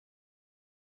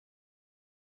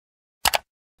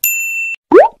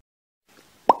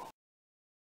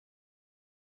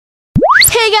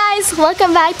Hey guys,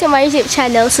 welcome back to my YouTube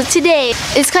channel. So today,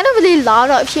 it's kind of really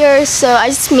loud up here, so I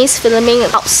just miss filming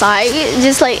outside,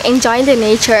 just like enjoying the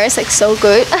nature. It's like so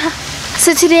good.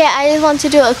 So today I just want to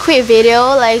do a quick video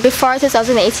like before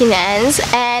 2018 ends,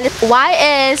 and why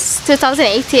is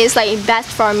 2018 is like best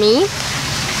for me.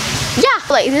 Yeah,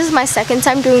 like this is my second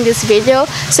time doing this video,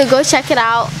 so go check it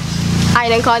out.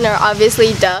 Island Corner,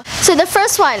 obviously, duh. So the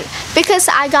first one, because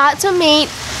I got to meet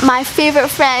my favorite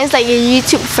friend, is like a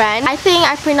YouTube friend. I think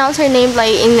I pronounce her name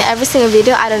like in every single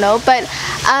video, I don't know, but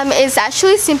it's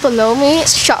actually Simple Nomi.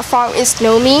 Short form is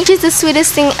Nomi. She's the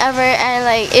sweetest thing ever, and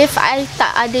like if I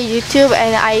thought I did YouTube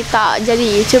and I thought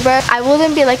jadi YouTuber, I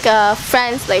wouldn't be like a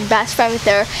friend, like best friend with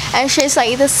her. And she's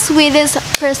like the sweetest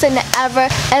person ever,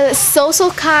 and it's so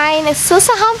kind, it's so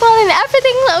humble and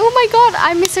everything. Like, oh my god,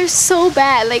 I miss her so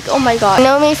bad. Like, oh my god,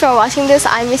 Nomi, if you're watching this,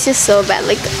 I miss you so bad.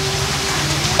 Like,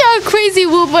 you're a crazy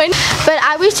woman. But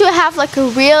I wish to have like a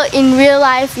in real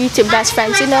life YouTube best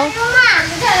friends, you know.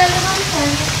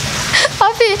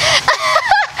 Papi,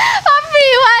 Papi,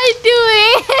 what are you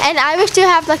doing? And I wish to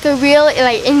have like a in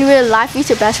real life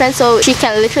YouTube best friend, so she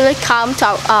can literally come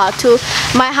to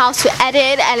my house to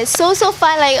edit, and it's so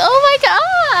fun. Like, oh my god,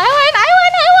 I won.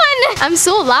 I'm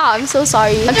so loud, I'm so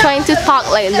sorry. I'm trying to talk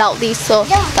like loudly so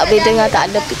tak boleh dengar tak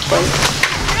ada people.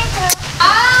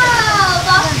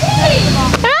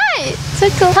 Right, so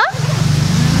cool, huh?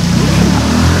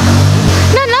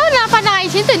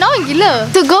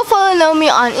 So go follow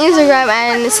Nomi on Instagram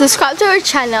and subscribe to her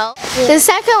channel. The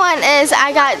second one is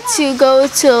I got to go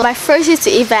to my first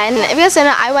YouTube event, because you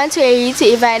know, I went to a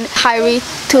YouTube event,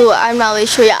 I'm not really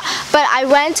sure yet, but I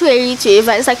went to a YouTube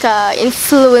event. It's like a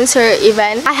influencer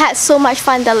event. I had so much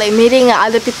fun there, like meeting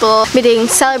other people, meeting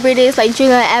celebrities like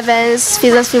Julian Evans,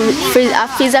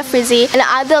 Fiza Frizzy, and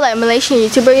other like Malaysian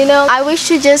YouTuber, you know. I wish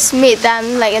to just meet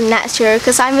them like next year,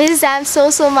 because I miss them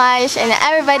so much, and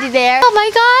everybody there. Oh my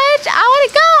god, I want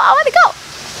to go.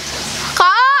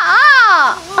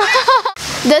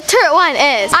 The third one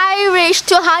is I reached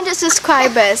 200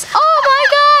 subscribers. Oh my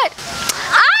god.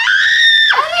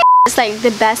 It's like the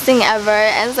best thing ever,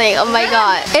 and it's like, oh my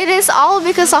god, it is all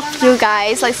because of you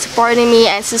guys like supporting me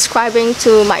and subscribing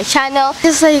to my channel.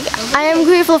 Just like, I am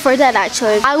grateful for that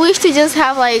actually. I wish to just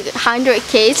have like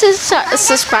 100k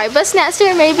subscribers next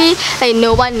year maybe. Like,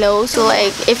 no one knows, so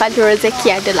like if I do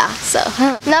rezeki adalah. So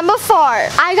number 4,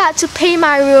 I got to paint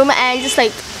my room and just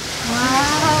like,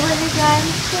 wow,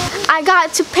 I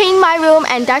got to paint my room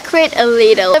and decorate a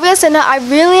little. Because you know,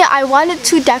 I wanted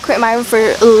to decorate my room for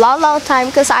a long time,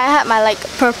 because I had my like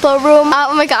purple room.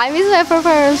 Oh my god, I miss my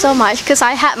purple room so much, because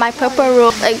I had my purple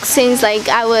room like since like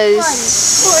I was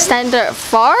standard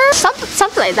 4,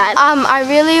 something like that. I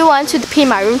really wanted to paint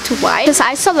my room to white, because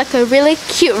I saw like a really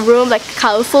cute room, like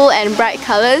colorful and bright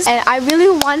colors, and I really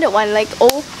wanted one. Like,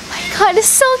 oh my god, it's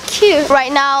so cute.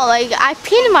 Right now, like, I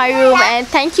painted my room, and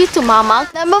thank you to mama.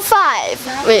 Number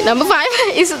 5. Wait, number 5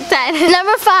 is 10.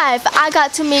 Number 5, I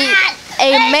got to meet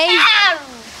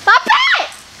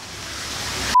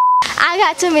I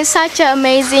got to meet such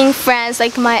amazing friends,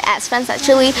 like my ex-friends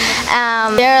actually.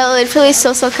 They're literally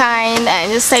so kind,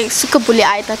 and just like suka bully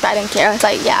I, tapi I don't care. It's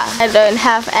like, yeah, I don't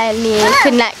have any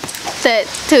connected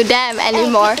to them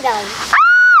anymore.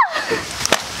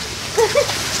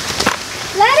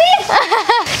 Lari!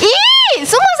 Ih,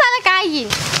 semua salah kain.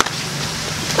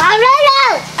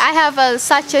 I have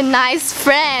such a nice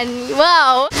friend.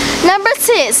 Wow. Number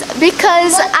 6,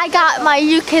 because I got my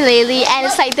ukulele, and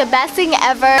it's like the best thing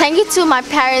ever. Thank you to my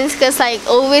parents, because like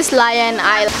always Lion,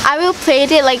 I will play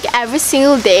it like every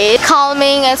single day.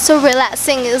 Calming and so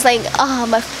relaxing. It's like, oh,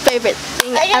 my favorite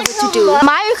thing ever to do.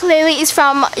 My ukulele is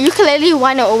from Ukulele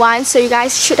 101, so you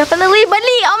guys should definitely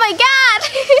beli. Oh my god.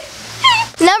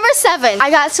 Number 7, I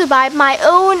got to buy my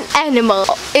own animal.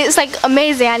 It's like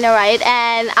amazing, I know, right?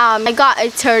 And I got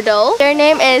a turtle. Their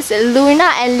name is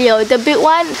Luna and Leo. The big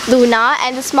one, Luna,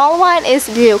 and the small one is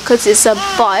Leo, because it's a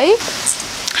boy.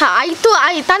 Itu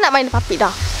I tak nak main papi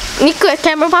dah. Ni ke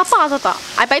kamera papa atau tak?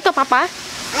 I buy to papa.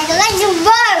 I don't like the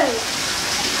bird.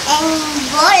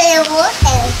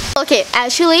 Okay,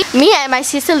 actually, me and my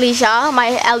sister Lisha,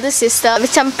 my elder sister,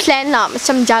 macam plan lah,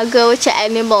 macam jaga macam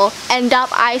animal. End up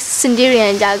I sendiri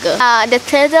yang jaga. The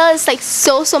turtle is like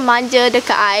so manja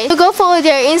dekat I. So go follow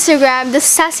their Instagram, the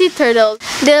sassy turtle.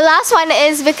 The last one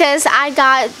is because I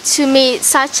got to meet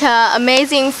such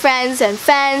amazing friends and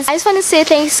fans. I just want to say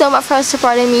thanks so much for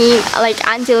supporting me like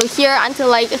until here, until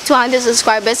like 200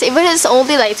 subscribers. Even if it's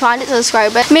only like 200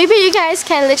 subscribers, maybe you guys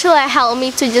can literally help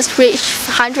me to just reach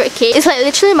 100k. It's like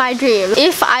literally my dream.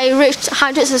 If I reach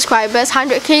 100 subscribers,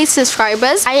 100k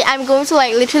subscribers, I'm going to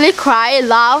like literally cry,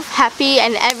 laugh, happy,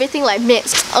 and everything like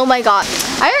mixed. Oh my god.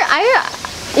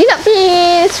 You nak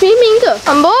pergi swimming ke?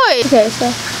 Amboi. Okay, so.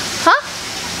 Huh?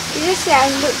 You just say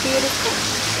I look beautiful.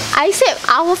 I said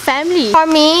our family. For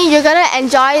me, you're gonna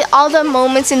enjoy all the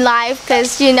moments in life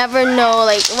because you never know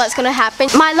like what's gonna happen.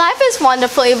 My life is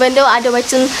wonderful even though ada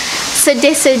macam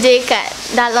sedih-sedih kat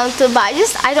dalam tu, but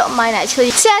I don't mind actually.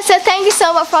 So yeah, so thank you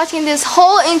so much for watching this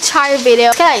whole entire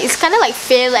video. It's kind of like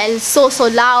fail and so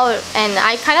loud, and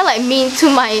I kind of like mean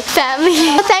to my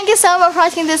family. So thank you so much for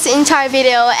watching this entire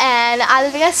video, and I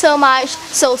love you guys so much.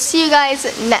 So see you guys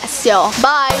next video.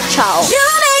 Bye, ciao.